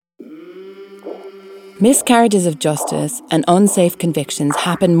Miscarriages of justice and unsafe convictions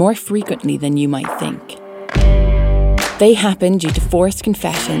happen more frequently than you might think. They happen due to forced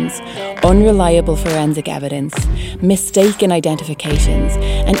confessions, unreliable forensic evidence, mistaken identifications,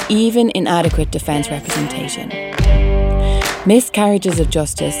 and even inadequate defence representation. Miscarriages of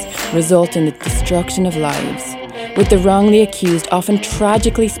justice result in the destruction of lives, with the wrongly accused often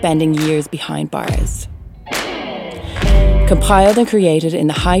tragically spending years behind bars. Compiled and created in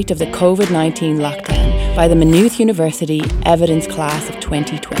the height of the COVID-19 lockdown by the Maynooth University Evidence Class of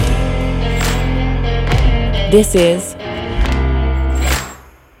 2020. This is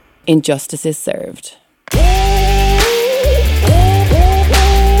Injustices Served.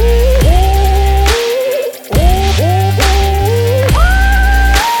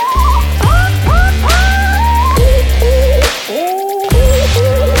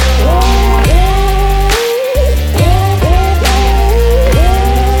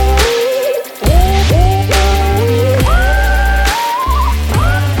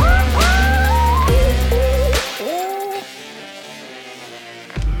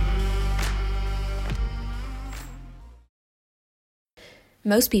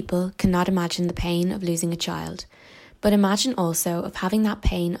 Most people cannot imagine the pain of losing a child, but imagine also of having that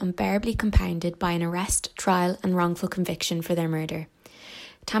pain unbearably compounded by an arrest, trial and wrongful conviction for their murder.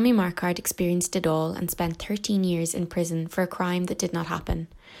 Tammy Marquardt experienced it all and spent 13 years in prison for a crime that did not happen.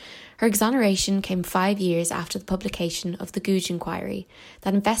 Her exoneration came 5 years after the publication of the Googe inquiry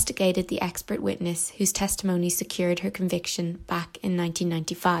that investigated the expert witness whose testimony secured her conviction back in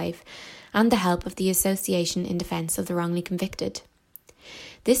 1995, and the help of the Association in Defence of the Wrongly Convicted.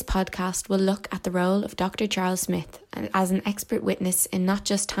 This podcast will look at the role of Dr. Chares Smith as an expert witness in not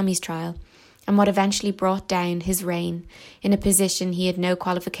just Tammy's trial, and what eventually brought down his reign in a position he had no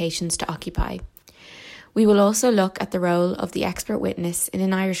qualifications to occupy. We will also look at the role of the expert witness in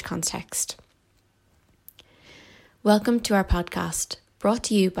an Irish context. Welcome to our podcast, brought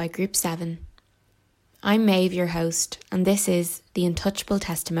to you by Group 7. I'm Maeve, your host, and this is the Untouchable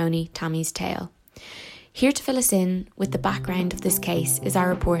Testimony, Tammy's Tale. Here to fill us in with the background of this case is our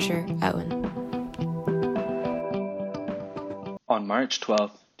reporter, Owen. On March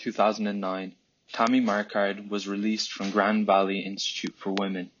 12, 2009, Tammy Marquardt was released from Grand Valley Institute for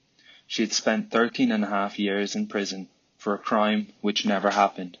Women. She had spent 13 and a half years in prison for a crime which never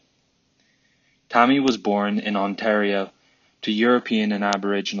happened. Tammy was born in Ontario to European and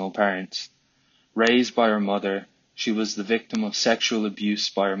Aboriginal parents. Raised by her mother, she was the victim of sexual abuse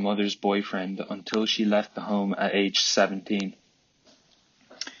by her mother's boyfriend until she left the home at age 17.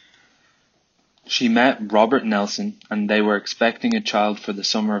 She met Robert Nelson and they were expecting a child for the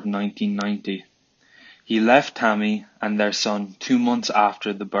summer of 1990. He left Tammy and their son 2 months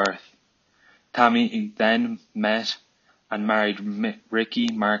after the birth. Tammy then met and married Ricky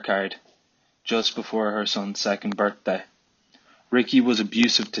Marquardt just before her son's second birthday. Ricky was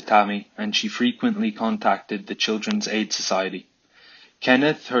abusive to Tammy and she frequently contacted the Children's Aid Society.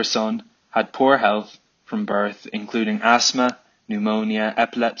 Kenneth, her son, had poor health from birth, including asthma, pneumonia,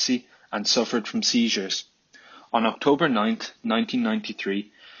 epilepsy, and suffered from seizures. On October 9th,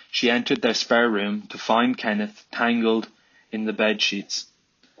 1993, she entered their spare room to find Kenneth tangled in the bed sheets.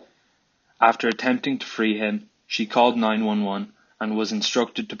 After attempting to free him, she called 911 and was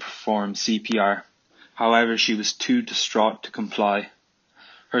instructed to perform CPR. However, she was too distraught to comply.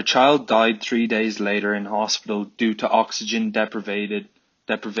 Her child died 3 days later in hospital due to oxygen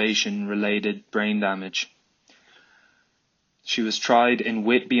deprivation-related brain damage. She was tried in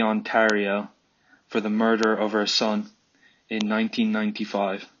Whitby, Ontario, for the murder of her son in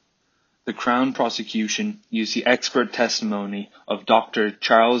 1995. The Crown prosecution used the expert testimony of Dr.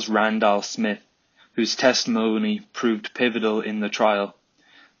 Chares Smith, whose testimony proved pivotal in the trial.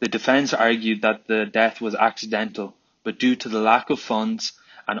 The defence argued that the death was accidental, but due to the lack of funds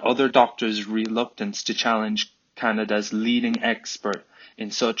and other doctors' reluctance to challenge Canada's leading expert in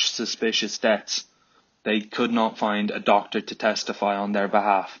such suspicious deaths, they could not find a doctor to testify on their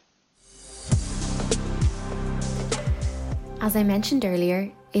behalf. As I mentioned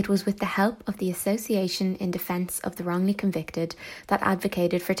earlier, it was with the help of the Association in Defence of the Wrongly Convicted that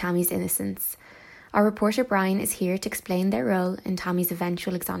advocated for Tammy's innocence. Our reporter Brian is here to explain their role in Tammy's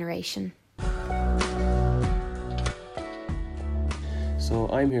eventual exoneration. So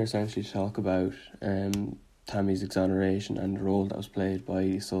I'm here essentially to talk about Tammy's exoneration and the role that was played by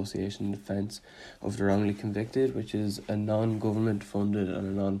the Association in Defence of the Wrongly Convicted, which is a non-government funded and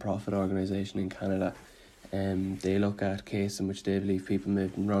a non-profit organisation in Canada. They look at cases in which they believe people may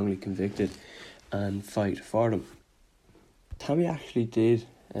have been wrongly convicted and fight for them. Tammy actually did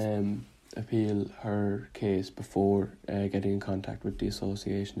appeal her case before getting in contact with the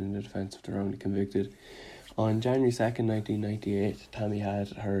association in the defence of the wrongly convicted. On January 2nd, 1998, Tammy had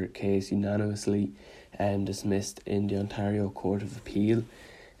her case unanimously dismissed in the Ontario Court of Appeal.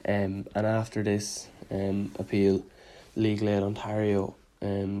 And after this appeal, Legal Aid Ontario,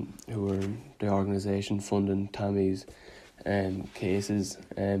 who were the organisation funding Tammy's cases,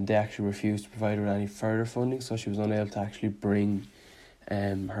 they actually refused to provide her any further funding, so she was unable to actually bring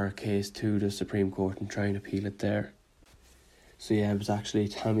her case to the Supreme Court and try and appeal it there. So yeah, it was actually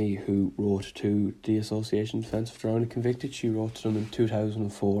Tammy who wrote to the Association of Defence of the Wrongly Convicted. She wrote to them in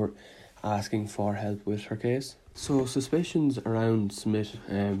 2004 asking for help with her case. So suspicions around Smith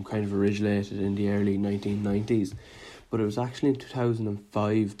kind of originated in the early 1990s, but it was actually in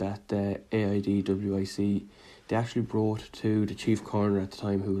 2005 that the AIDWIC, they actually brought to the Chief Coroner at the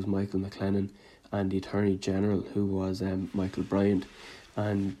time, who was Michael McLennan, and the Attorney General, who was Michael Bryant,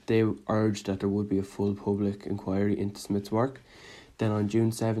 and they urged that there would be a full public inquiry into Smith's work. Then on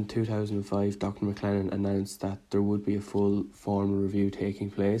June 7, 2005, Dr. McLennan announced that there would be a full formal review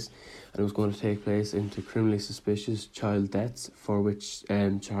taking place, and it was going to take place into criminally suspicious child deaths, for which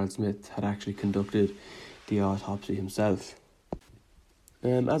Chares Smith had actually conducted the autopsy himself.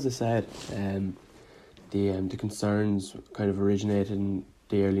 As I said, the concerns kind of originated in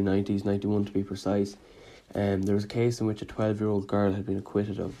the early 90s, 91 to be precise. There was a case in which a 12-year-old girl had been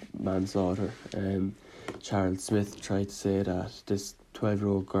acquitted of manslaughter. Chares Smith tried to say that this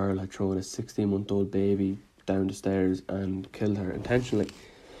 12-year-old girl had thrown a 16-month-old baby down the stairs and killed her intentionally.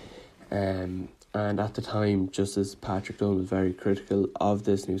 And at the time, Justice Patrick Dunn was very critical of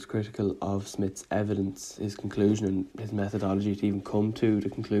this, and he was critical of Smith's evidence, his conclusion and his methodology to even come to the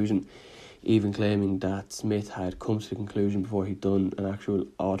conclusion, even claiming that Smith had come to the conclusion before he'd done an actual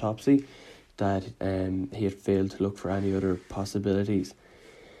autopsy that he had failed to look for any other possibilities.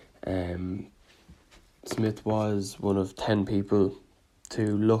 Smith was one of 10 people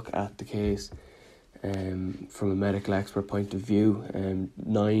to look at the case from a medical expert point of view.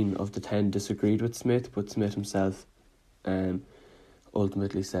 9 of the 10 disagreed with Smith, but Smith himself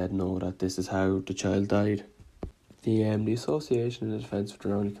ultimately said no, that this is how the child died. The Association in the Defence of the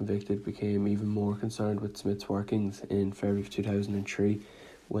Wrongly Convicted became even more concerned with Smith's workings in February of 2003,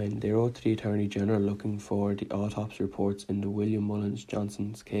 when they wrote to the Attorney General looking for the autopsy reports in the William Mullins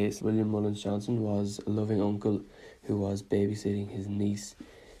Johnson's case. William Mullins Johnson was a loving uncle who was babysitting his niece,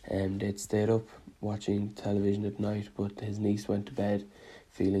 and they'd stayed up watching television at night, but his niece went to bed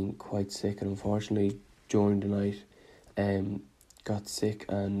feeling quite sick, and unfortunately during the night got sick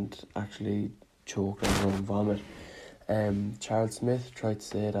and actually choked on her own vomit. Chares Smith tried to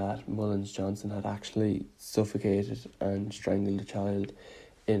say that Mullins Johnson had actually suffocated and strangled the child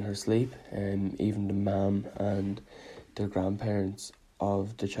in her sleep. Even the mum and the grandparents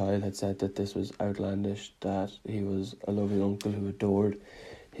of the child had said that this was outlandish, that he was a loving uncle who adored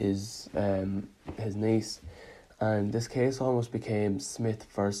his niece. And this case almost became Smith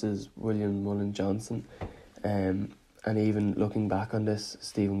versus William Mullins Johnson. And even looking back on this,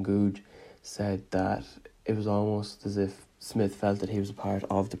 Stephen Googe said that it was almost as if Smith felt that he was a part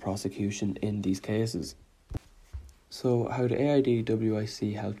of the prosecution in these cases. So how the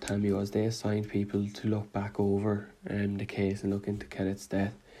AIDWIC helped Tammy was they assigned people to look back over the case and look into Kenneth's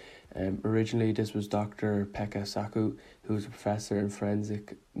death. Originally this was Dr. Pekka Saku, who was a professor in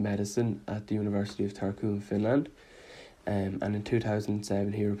forensic medicine at the University of Turku in Finland. And in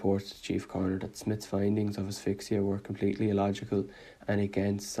 2007 he reported to Chief Coroner that Smith's findings of asphyxia were completely illogical and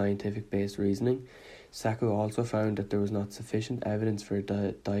against scientific based reasoning. Saku also found that there was not sufficient evidence for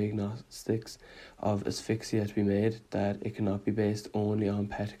diagnostics of asphyxia to be made, that it cannot be based only on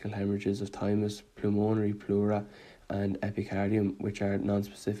petechial hemorrhages of thymus, pulmonary pleura and epicardium, which are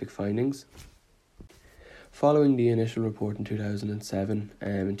non-specific findings. Following the initial report in 2007,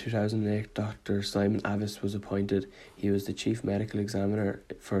 in 2008 Dr. Simon Avis was appointed. He was the Chief Medical Examiner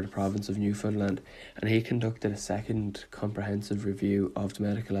for the province of Newfoundland, and he conducted a second comprehensive review of the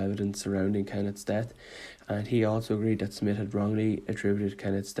medical evidence surrounding Kenneth's death, and he also agreed that Smith had wrongly attributed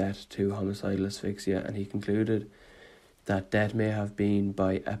Kenneth's death to homicidal asphyxia, and he concluded that death may have been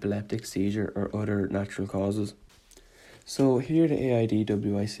by epileptic seizure or other natural causes. So here the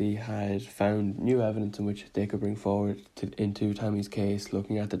AIDWIC had found new evidence in which they could bring forward into Tammy's case,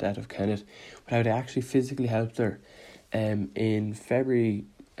 looking at the death of Kenneth, but how they actually physically helped her. In February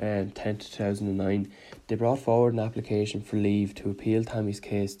 10, 2009, they brought forward an application for leave to appeal Tammy's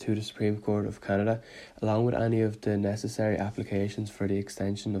case to the Supreme Court of Canada, along with any of the necessary applications for the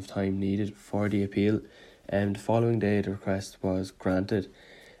extension of time needed for the appeal. The following day the request was granted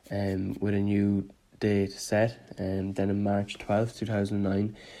with a new date set, and then on March 12,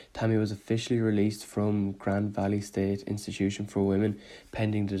 2009, Tammy was officially released from Grand Valley State Institution for Women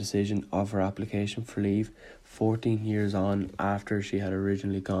pending the decision of her application for leave 14 years on after she had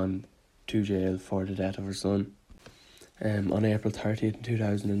originally gone to jail for the death of her son. On April 30th,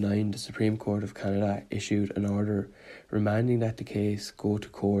 2009, the Supreme Court of Canada issued an order remanding that the case go to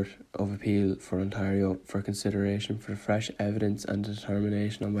Court of Appeal for Ontario for consideration for fresh evidence and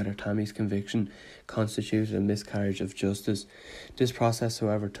determination on whether Tammy's conviction constituted a miscarriage of justice. This process,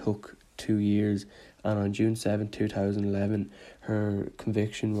 however, took 2 years, and on June 7, 2011, her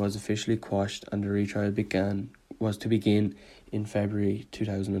conviction was officially quashed and the retrial was to begin in February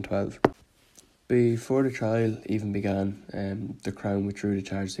 2012. Before the trial even began, the Crown withdrew the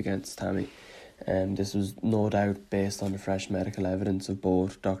charges against Tammy. This was no doubt based on the fresh medical evidence of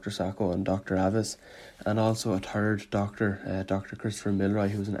both Dr. Sacco and Dr. Avis, and also a third doctor, Dr. Christopher Milroy,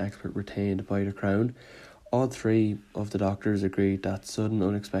 who was an expert retained by the Crown. All three of the doctors agreed that sudden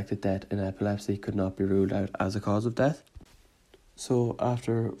unexpected death in epilepsy could not be ruled out as a cause of death. So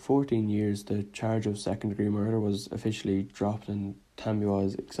after 14 years, the charge of second-degree murder was officially dropped and Tammy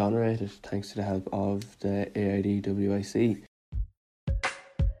was exonerated thanks to the help of the AIDWIC.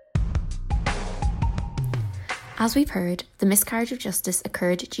 As we've heard, the miscarriage of justice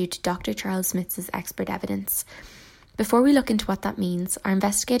occurred due to Dr. Chares Smith's expert evidence. Before we look into what that means, our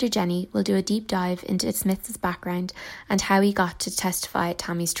investigator Jenny will do a deep dive into Smith's background and how he got to testify at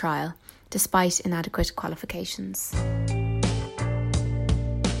Tammy's trial, despite inadequate qualifications.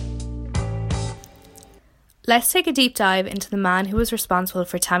 Let's take a deep dive into the man who was responsible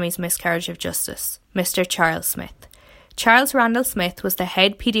for Tammy's miscarriage of justice, Mr. Chares Smith. Charles Randall Smith was the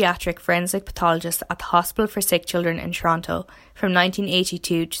head paediatric forensic pathologist at the Hospital for Sick Children in Toronto from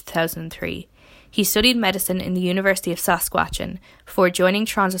 1982 to 2003. He studied medicine in the University of Saskatchewan before joining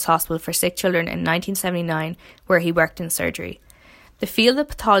Toronto's Hospital for Sick Children in 1979, where he worked in surgery. The field of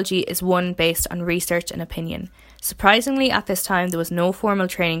pathology is one based on research and opinion. Surprisingly, at this time, there was no formal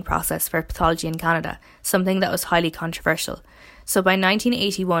training process for pathology in Canada, something that was highly controversial. So by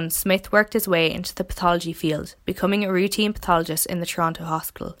 1981, Smith worked his way into the pathology field, becoming a routine pathologist in the Toronto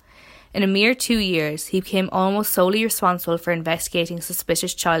Hospital. In a mere 2 years, he became almost solely responsible for investigating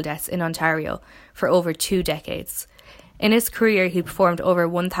suspicious child deaths in Ontario for over 2 decades. In his career, he performed over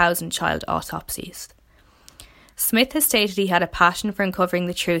 1,000 child autopsies. Smith has stated he had a passion for uncovering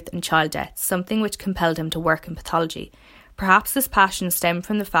the truth in child deaths, something which compelled him to work in pathology. Perhaps this passion stemmed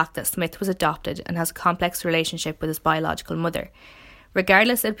from the fact that Smith was adopted and has a complex relationship with his biological mother.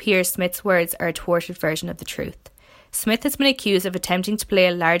 Regardless, it appears Smith's words are a thwarted version of the truth. Smith has been accused of attempting to play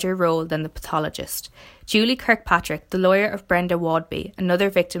a larger role than the pathologist. Julie Kirkpatrick, the lawyer of Brenda Wadby, another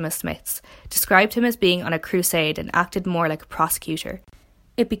victim of Smith's, described him as being on a crusade and acted more like a prosecutor.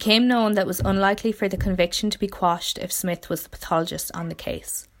 It became known that it was unlikely for the conviction to be quashed if Smith was the pathologist on the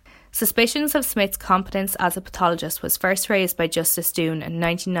case. Suspicions of Smith's competence as a pathologist was first raised by Justice Doon in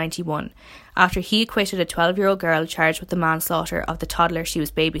 1991 after he acquitted a 12-year-old girl charged with the manslaughter of the toddler she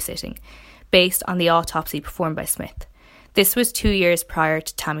was babysitting, based on the autopsy performed by Smith. This was 2 years prior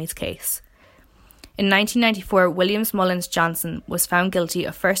to Tammy's case. In 1994, Williams Mullins Johnson was found guilty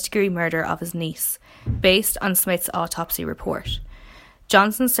of first-degree murder of his niece, based on Smith's autopsy report.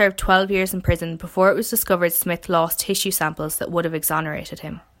 Johnson served 12 years in prison before it was discovered Smith lost tissue samples that would have exonerated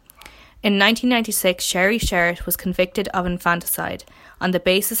him. In 1996, Sherry Sherritt was convicted of infanticide on the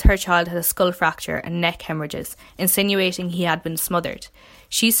basis her child had a skull fracture and neck hemorrhages, insinuating he had been smothered.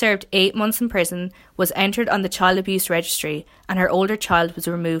 She served 8 months in prison, was entered on the child abuse registry, and her older child was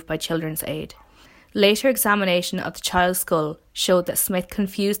removed by Children's Aid. Later examination of the child's skull showed that Smith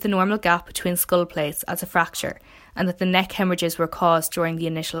confused the normal gap between skull plates as a fracture and that the neck hemorrhages were caused during the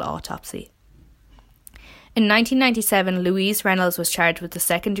initial autopsy. In 1997, Louise Reynolds was charged with the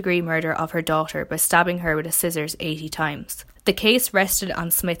second-degree murder of her daughter by stabbing her with a scissors 80 times. The case rested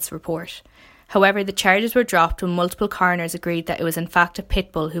on Smith's report. However, the charges were dropped when multiple coroners agreed that it was in fact a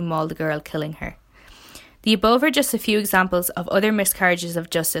pit bull who mauled the girl, killing her. The above are just a few examples of other miscarriages of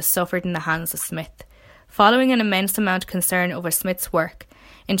justice suffered in the hands of Smith. Following an immense amount of concern over Smith's work,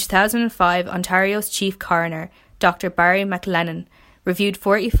 in 2005, Ontario's chief coroner, Dr. Barry McLennan, reviewed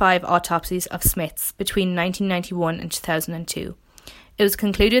 45 autopsies of Smith's between 1991 and 2002. It was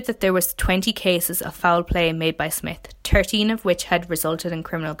concluded that there was 20 cases of foul play made by Smith, 13 of which had resulted in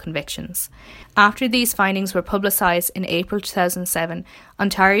criminal convictions. After these findings were publicised in April 2007,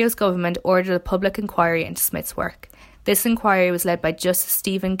 Ontario's government ordered a public inquiry into Smith's work. This inquiry was led by Justice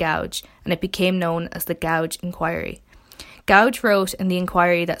Stephen Gouge, and it became known as the Gouge Inquiry. Gouge wrote in the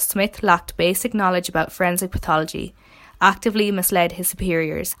inquiry that Smith lacked basic knowledge about forensic pathology, actively misled his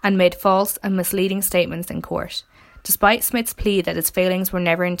superiors, and made false and misleading statements in court. Despite Smith's plea that his failings were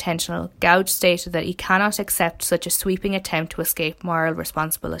never intentional, Gouge stated that he cannot accept such a sweeping attempt to escape moral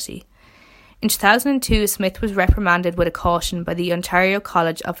responsibility. In 2002, Smith was reprimanded with a caution by the Ontario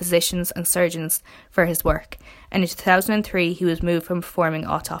College of Physicians and Surgeons for his work, and in 2003 he was moved from performing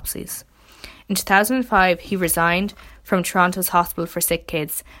autopsies. In 2005, he resigned from Toronto's Hospital for Sick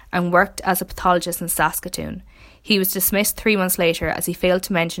Kids and worked as a pathologist in Saskatoon. He was dismissed 3 months later as he failed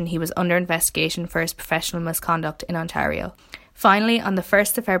to mention he was under investigation for his professional misconduct in Ontario. Finally, on the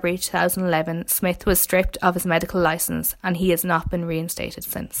 1st of February 2011, Smith was stripped of his medical licence and he has not been reinstated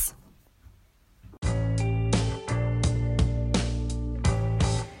since.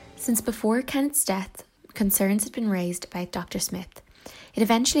 Since before Kenneth's death, concerns had been raised about Dr. Smith. It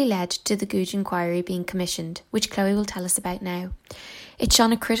eventually led to the Gouge inquiry being commissioned, which Chloe will tell us about now. It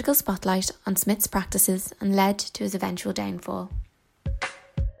shone a critical spotlight on Smith's practices and led to his eventual downfall.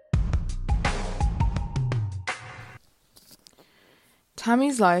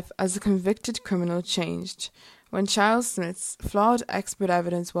 Tammy's life as a convicted criminal changed when Chares Smith's flawed expert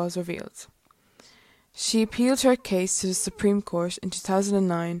evidence was revealed. She appealed her case to the Supreme Court in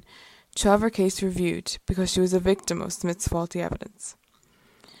 2009 to have her case reviewed because she was a victim of Smith's faulty evidence.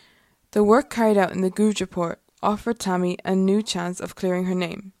 The work carried out in the Gouge report offered Tammy a new chance of clearing her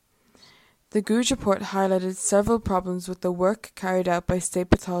name. The Gouge report highlighted several problems with the work carried out by state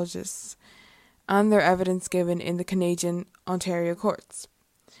pathologists and their evidence given in the Canadian Ontario courts.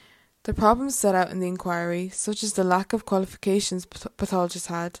 The problems set out in the inquiry, such as the lack of qualifications pathologists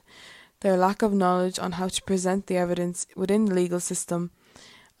had, their lack of knowledge on how to present the evidence within the legal system,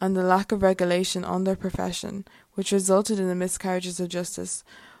 and the lack of regulation on their profession, which resulted in the miscarriages of justice,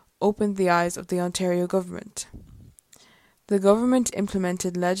 opened the eyes of the Ontario government. The government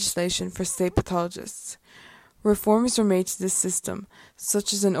implemented legislation for state pathologists. Reforms were made to this system,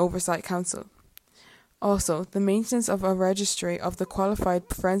 such as an oversight council. Also, the maintenance of a registry of the qualified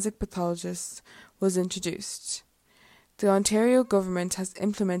forensic pathologists was introduced. The Ontario government has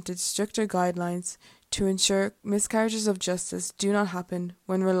implemented stricter guidelines to ensure miscarriages of justice do not happen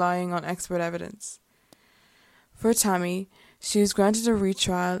when relying on expert evidence. For Tammy, she was granted a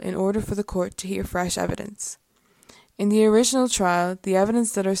retrial in order for the court to hear fresh evidence. In the original trial, the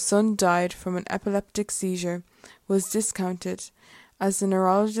evidence that her son died from an epileptic seizure was discounted, as the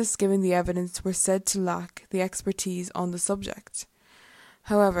neurologists giving the evidence were said to lack the expertise on the subject.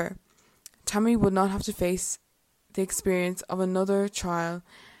 However, Tammy would not have to face the experience of another trial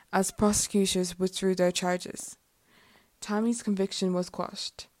as prosecutors withdrew their charges. Tammy's conviction was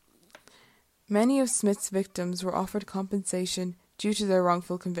quashed. Many of Smith's victims were offered compensation due to their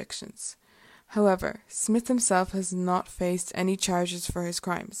wrongful convictions. However, Smith himself has not faced any charges for his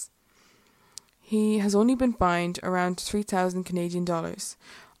crimes. He has only been fined around 3,000 Canadian dollars,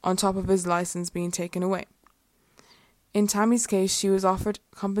 on top of his license being taken away. In Tammy's case, she was offered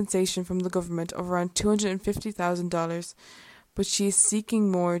compensation from the government of around $250,000, but she is seeking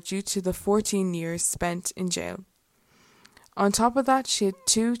more due to the 14 years spent in jail. On top of that, she had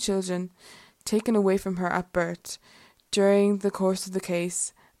 2 children taken away from her at birth during the course of the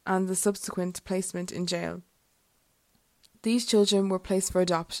case and the subsequent placement in jail. These children were placed for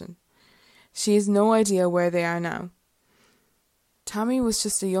adoption. She has no idea where they are now. Tammy was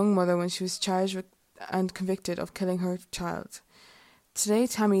just a young mother when she was charged with and convicted of killing her child. Today,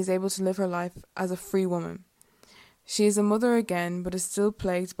 Tammy is able to live her life as a free woman. She is a mother again, but is still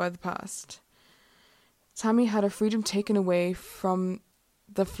plagued by the past. Tammy had her freedom taken away from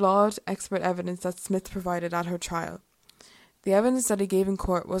the flawed expert evidence that Smith provided at her trial. The evidence that he gave in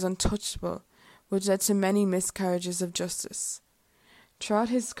court was untouchable, which led to many miscarriages of justice. Throughout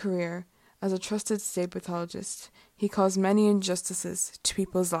his career as a trusted state pathologist, he caused many injustices to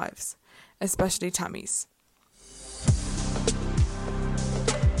people's lives, especially Tammy's.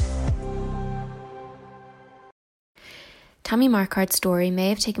 Tammy Marquardt's story may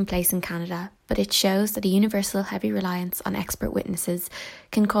have taken place in Canada, but it shows that a universal heavy reliance on expert witnesses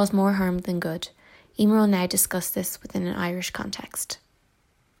can cause more harm than good. Emer will now discuss this within an Irish context.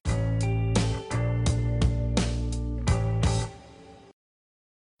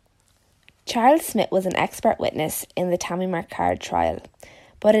 Chares Smith was an expert witness in the Tammy Marquardt trial,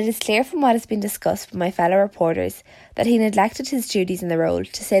 but it is clear from what has been discussed with my fellow reporters that he neglected his duties in the role,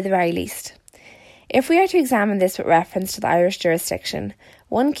 to say the very least. If we are to examine this with reference to the Irish jurisdiction,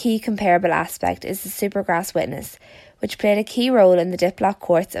 one key comparable aspect is the supergrass witness, which played a key role in the diplock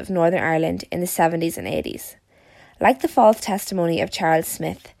courts of Northern Ireland in the 70s and 80s. Like the false testimony of Chares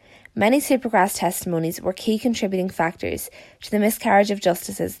Smith, many supergrass testimonies were key contributing factors to the miscarriage of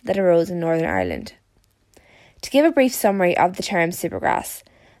justices that arose in Northern Ireland. To give a brief summary of the term supergrass,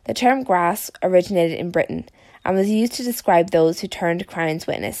 the term grass originated in Britain and was used to describe those who turned Crown's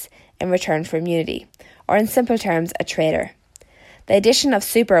witness in return for immunity, or in simple terms, a traitor. The addition of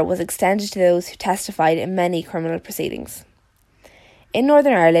super was extended to those who testified in many criminal proceedings. In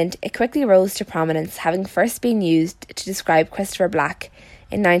Northern Ireland, it quickly rose to prominence, having first been used to describe Christopher Black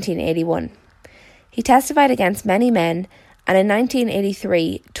in 1981. He testified against many men, and in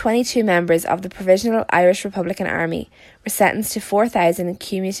 1983, 22 members of the Provisional Irish Republican Army were sentenced to 4,000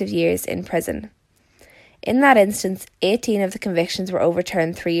 cumulative years in prison. In that instance, 18 of the convictions were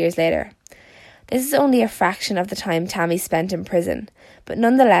overturned 3 years later. This is only a fraction of the time Tammy spent in prison, but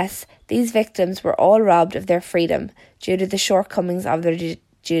nonetheless, these victims were all robbed of their freedom due to the shortcomings of their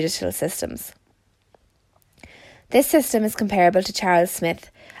judicial systems. This system is comparable to Chares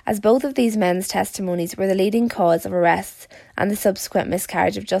Smith, as both of these men's testimonies were the leading cause of arrests and the subsequent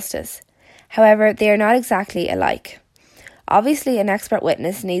miscarriage of justice. However, they are not exactly alike. Obviously, an expert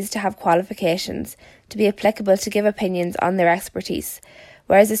witness needs to have qualifications to be applicable to give opinions on their expertise,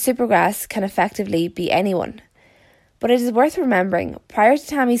 whereas a supergrass can effectively be anyone. But it is worth remembering, prior to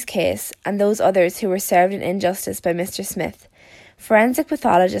Tammy's case and those others who were served an injustice by Mr. Smith, forensic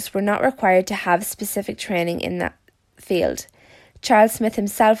pathologists were not required to have specific training in that field. Chares Smith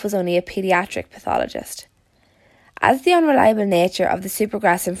himself was only a paediatric pathologist. As the unreliable nature of the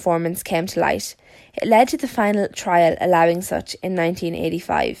supergrass informants came to light, it led to the final trial allowing such in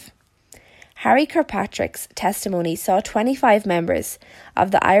 1985. Harry Kirkpatrick's testimony saw 25 members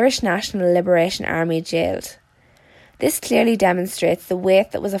of the Irish National Liberation Army jailed. This clearly demonstrates the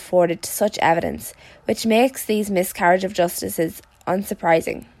weight that was afforded to such evidence, which makes these miscarriage of justices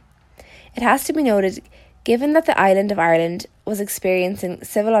unsurprising. It has to be noted, given that the island of Ireland was experiencing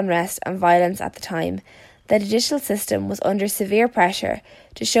civil unrest and violence at the time, the judicial system was under severe pressure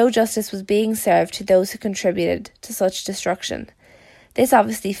to show justice was being served to those who contributed to such destruction. This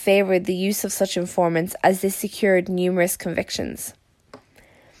obviously favoured the use of such informants, as this secured numerous convictions.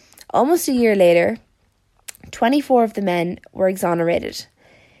 Almost a year later, 24 of the men were exonerated.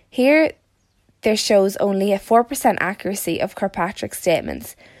 Here, there shows only a 4% accuracy of Kirkpatrick's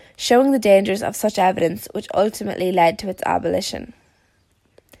statements, showing the dangers of such evidence, which ultimately led to its abolition.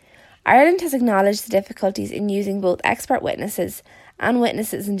 Ireland has acknowledged the difficulties in using both expert witnesses and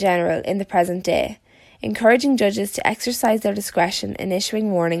witnesses in general in the present day, encouraging judges to exercise their discretion in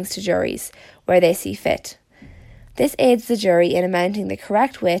issuing warnings to juries where they see fit. This aids the jury in mounting the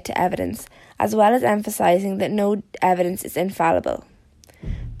correct weight to evidence, as well as emphasising that no evidence is infallible.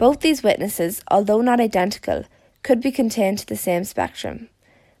 Both these witnesses, although not identical, could be contained to the same spectrum.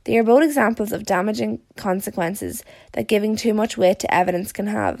 They are both examples of damaging consequences that giving too much weight to evidence can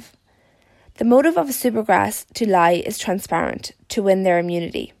have. The motive of a supergrass to lie is transparent, to win their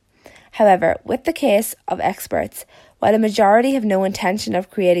immunity. However, with the case of experts, while a majority have no intention of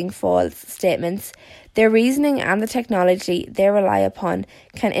creating false statements, their reasoning and the technology they rely upon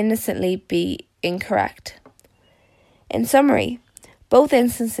can innocently be incorrect. In summary, both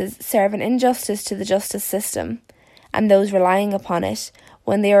instances serve an injustice to the justice system and those relying upon it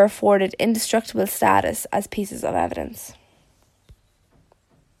when they are afforded indestructible status as pieces of evidence.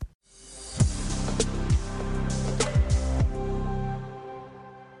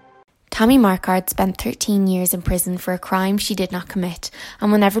 Tammy Marquardt spent 13 years in prison for a crime she did not commit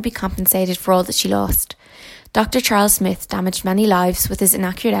and will never be compensated for all that she lost. Dr. Chares Smith damaged many lives with his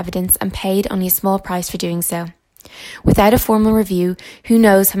inaccurate evidence and paid only a small price for doing so. Without a formal review, who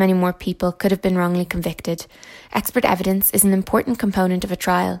knows how many more people could have been wrongly convicted. Expert evidence is an important component of a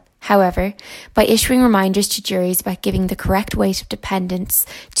trial. However, by issuing reminders to juries about giving the correct weight of dependence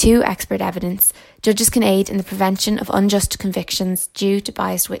to expert evidence, judges can aid in the prevention of unjust convictions due to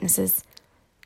biased witnesses.